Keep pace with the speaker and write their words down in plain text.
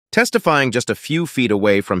Testifying just a few feet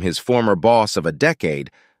away from his former boss of a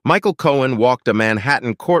decade, Michael Cohen walked a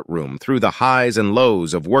Manhattan courtroom through the highs and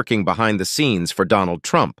lows of working behind the scenes for Donald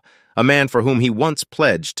Trump, a man for whom he once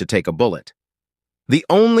pledged to take a bullet. "The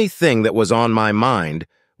only thing that was on my mind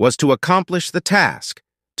was to accomplish the task,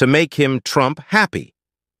 to make him, Trump, happy,"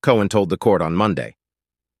 Cohen told the court on Monday.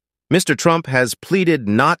 Mr. Trump has pleaded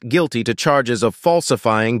not guilty to charges of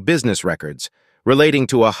falsifying business records, relating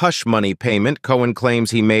to a hush money payment Cohen claims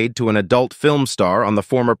he made to an adult film star on the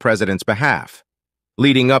former president's behalf.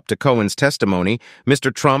 Leading up to Cohen's testimony,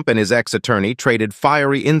 Mr. Trump and his ex-attorney traded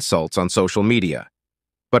fiery insults on social media.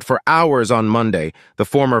 But for hours on Monday, the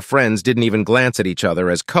former friends didn't even glance at each other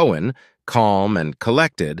as Cohen, calm and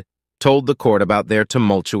collected, told the court about their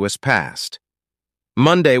tumultuous past.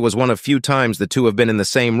 Monday was one of few times the two have been in the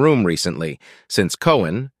same room recently, since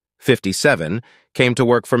Cohen, 57, came to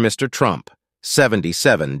work for Mr. Trump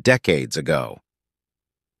 77 decades ago.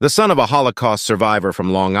 The son of a Holocaust survivor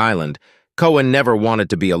from Long Island, Cohen never wanted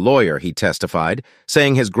to be a lawyer, he testified,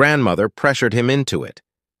 saying his grandmother pressured him into it.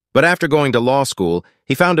 But after going to law school,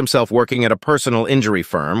 he found himself working at a personal injury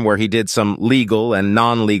firm where he did some legal and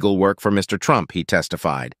non-legal work for Mr. Trump, he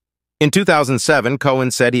testified. In 2007,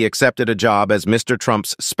 Cohen said he accepted a job as Mr.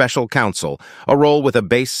 Trump's special counsel, a role with a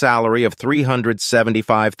base salary of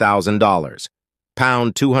 $375,000.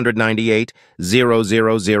 Pound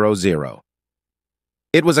 298,000.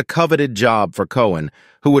 It was a coveted job for Cohen,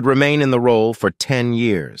 who would remain in the role for 10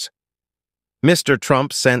 years. Mr.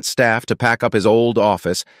 Trump sent staff to pack up his old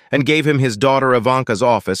office and gave him his daughter Ivanka's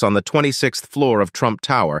office on the 26th floor of Trump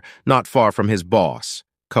Tower, not far from his boss,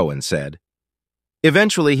 Cohen said.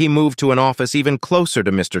 Eventually, he moved to an office even closer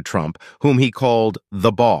to Mr. Trump, whom he called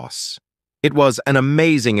the boss. "It was an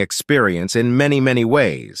amazing experience in many, many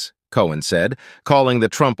ways," Cohen said, calling the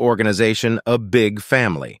Trump organization a big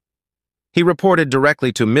family. He reported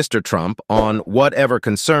directly to Mr. Trump on whatever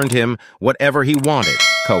concerned him, whatever he wanted,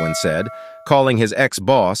 Cohen said, calling his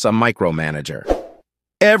ex-boss a micromanager.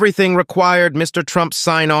 "Everything required Mr. Trump's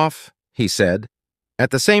sign-off," he said.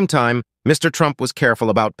 At the same time, Mr. Trump was careful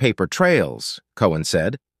about paper trails, Cohen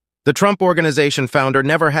said. The Trump Organization founder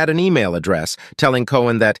never had an email address, telling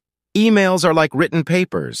Cohen that emails are like written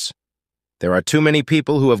papers. "There are too many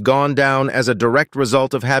people who have gone down as a direct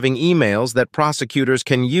result of having emails that prosecutors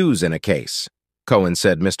can use in a case," Cohen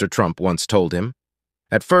said Mr. Trump once told him.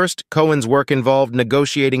 At first, Cohen's work involved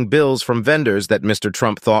negotiating bills from vendors that Mr.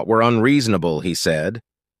 Trump thought were unreasonable, he said.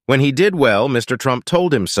 When he did well, Mr. Trump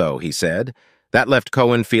told him so, he said. That left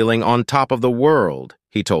Cohen feeling on top of the world,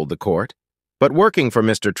 he told the court. But working for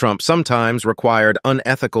Mr. Trump sometimes required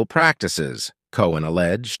unethical practices, Cohen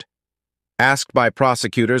alleged. Asked by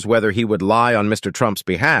prosecutors whether he would lie on Mr. Trump's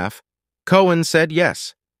behalf, Cohen said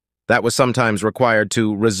yes. That was sometimes required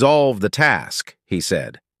to resolve the task, he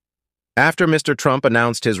said. After Mr. Trump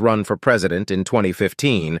announced his run for president in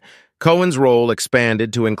 2015, Cohen's role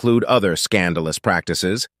expanded to include other scandalous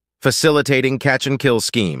practices, facilitating catch-and-kill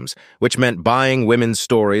schemes, which meant buying women's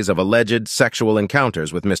stories of alleged sexual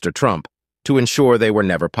encounters with Mr. Trump to ensure they were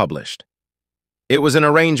never published. It was an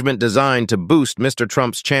arrangement designed to boost Mr.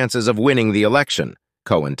 Trump's chances of winning the election,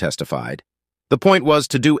 Cohen testified. The point was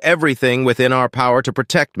to do everything within our power to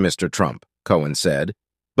protect Mr. Trump, Cohen said.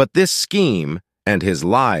 But this scheme, and his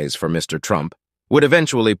lies for Mr. Trump, would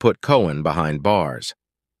eventually put Cohen behind bars.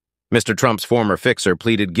 Mr. Trump's former fixer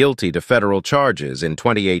pleaded guilty to federal charges in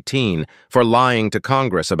 2018 for lying to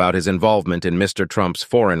Congress about his involvement in Mr. Trump's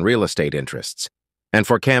foreign real estate interests, and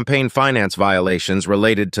for campaign finance violations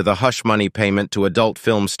related to the hush money payment to adult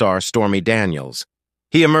film star Stormy Daniels.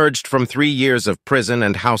 He emerged from 3 years of prison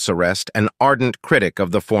and house arrest an ardent critic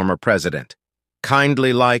of the former president.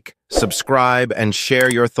 Kindly like, subscribe, and share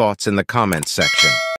your thoughts in the comments section.